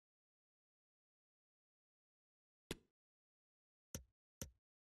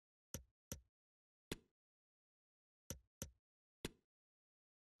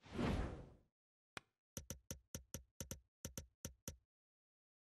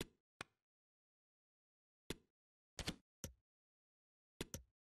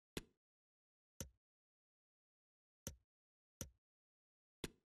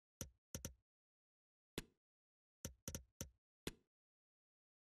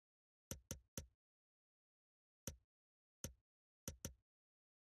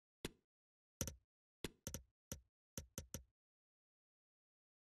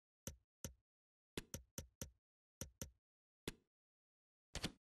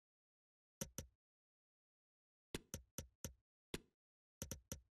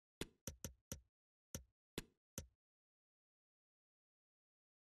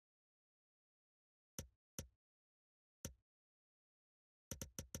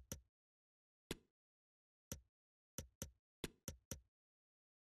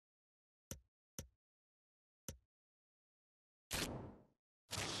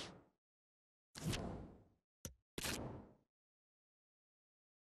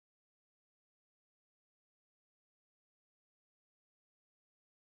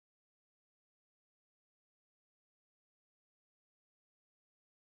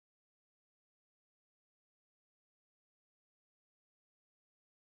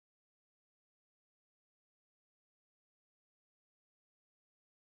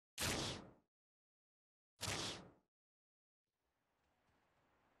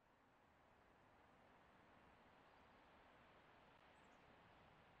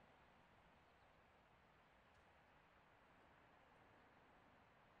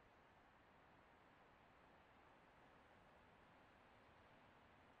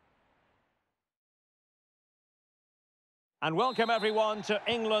And welcome everyone to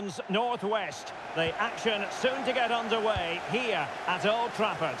England's Northwest. The action soon to get underway here at Old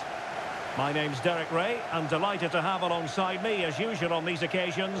Trafford. My name's Derek Ray. I'm delighted to have alongside me, as usual on these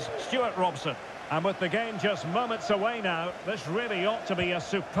occasions, Stuart Robson. And with the game just moments away now, this really ought to be a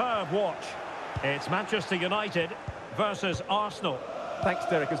superb watch. It's Manchester United versus Arsenal. Thanks,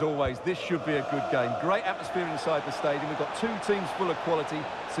 Derek, as always. This should be a good game. Great atmosphere inside the stadium. We've got two teams full of quality,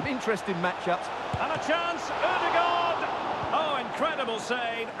 some interesting matchups. And a chance, Ødegaard! Oh, incredible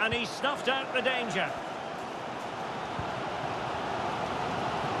save, and he snuffed out the danger.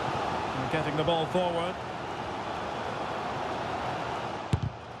 And getting the ball forward.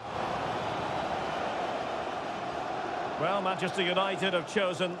 Well, Manchester United have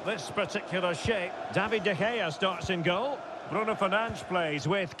chosen this particular shape. David De Gea starts in goal. Bruno Fernandes plays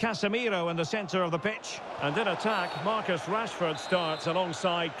with Casemiro in the centre of the pitch. And in attack, Marcus Rashford starts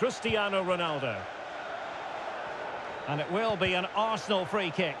alongside Cristiano Ronaldo. And it will be an Arsenal free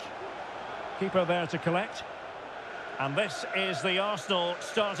kick. Keeper there to collect. And this is the Arsenal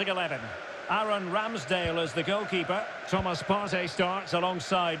starting 11. Aaron Ramsdale is the goalkeeper. Thomas Partey starts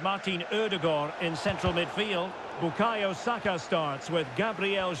alongside Martin Ødegaard in central midfield. Bukayo Saka starts with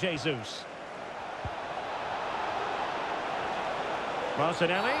Gabriel Jesus.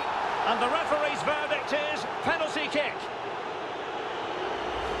 Martinelli, and the referee's verdict is penalty kick.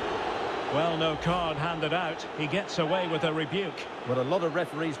 Well, no card handed out. He gets away with a rebuke. Well, a lot of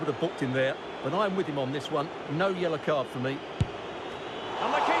referees would have booked him there, but I'm with him on this one. No yellow card for me.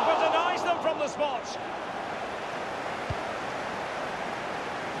 And the keeper denies them from the spot.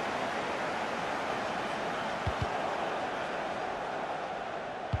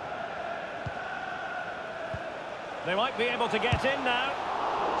 They might be able to get in now.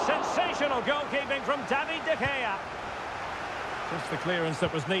 Sensational goalkeeping from David De Gea. Just the clearance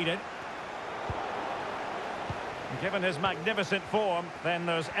that was needed. Given his magnificent form, then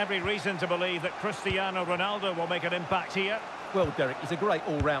there's every reason to believe that Cristiano Ronaldo will make an impact here. Well, Derek, he's a great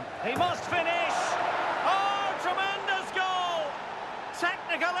all-round. He must finish! Oh, tremendous goal!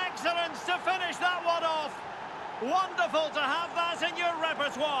 Technical excellence to finish that one off. Wonderful to have that in your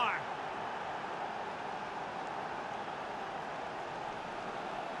repertoire.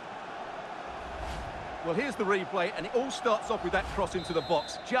 Well, here's the replay, and it all starts off with that cross into the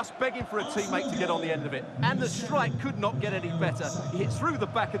box, just begging for a teammate to get on the end of it. And the strike could not get any better. He hits through the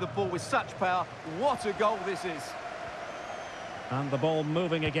back of the ball with such power. What a goal this is. And the ball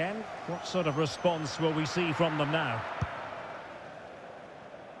moving again. What sort of response will we see from them now?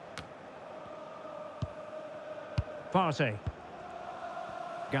 Partey.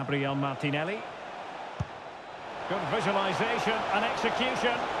 Gabriel Martinelli. Good visualisation and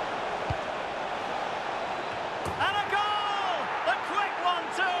execution. And a goal! The quick one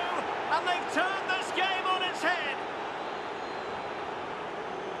too! And they've turned this game on its head.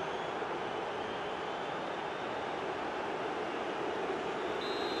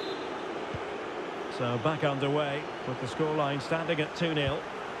 So back underway with the scoreline standing at 2-0.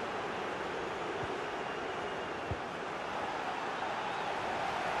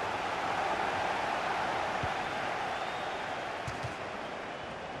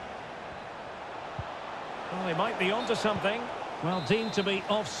 Well, they might be onto something. Well, deemed to be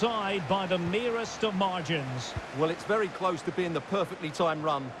offside by the merest of margins. Well, it's very close to being the perfectly timed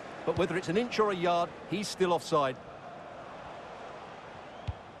run, but whether it's an inch or a yard, he's still offside.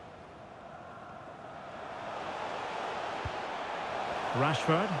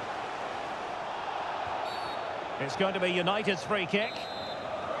 Rashford. It's going to be United's free kick.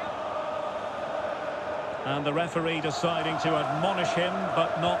 And the referee deciding to admonish him,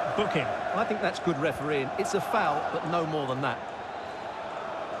 but not book him. I think that's good refereeing. It's a foul, but no more than that.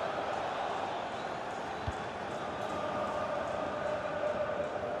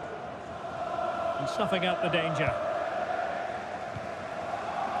 And snuffing out the danger.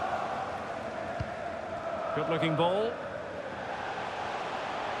 Good-looking ball.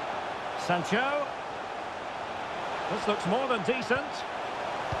 Sancho. This looks more than decent.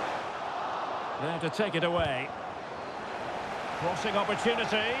 There to take it away. Crossing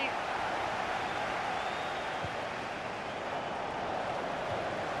opportunity.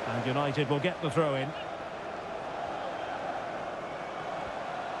 And United will get the throw in.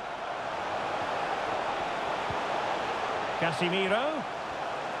 Casemiro.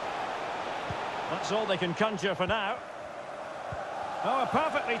 That's all they can conjure for now. Oh, a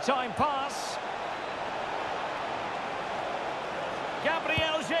perfectly timed pass.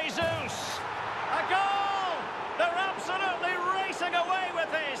 Gabriel Jesus. A goal! They're absolutely racing away with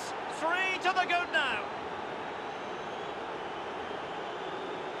this. 3 to the good now.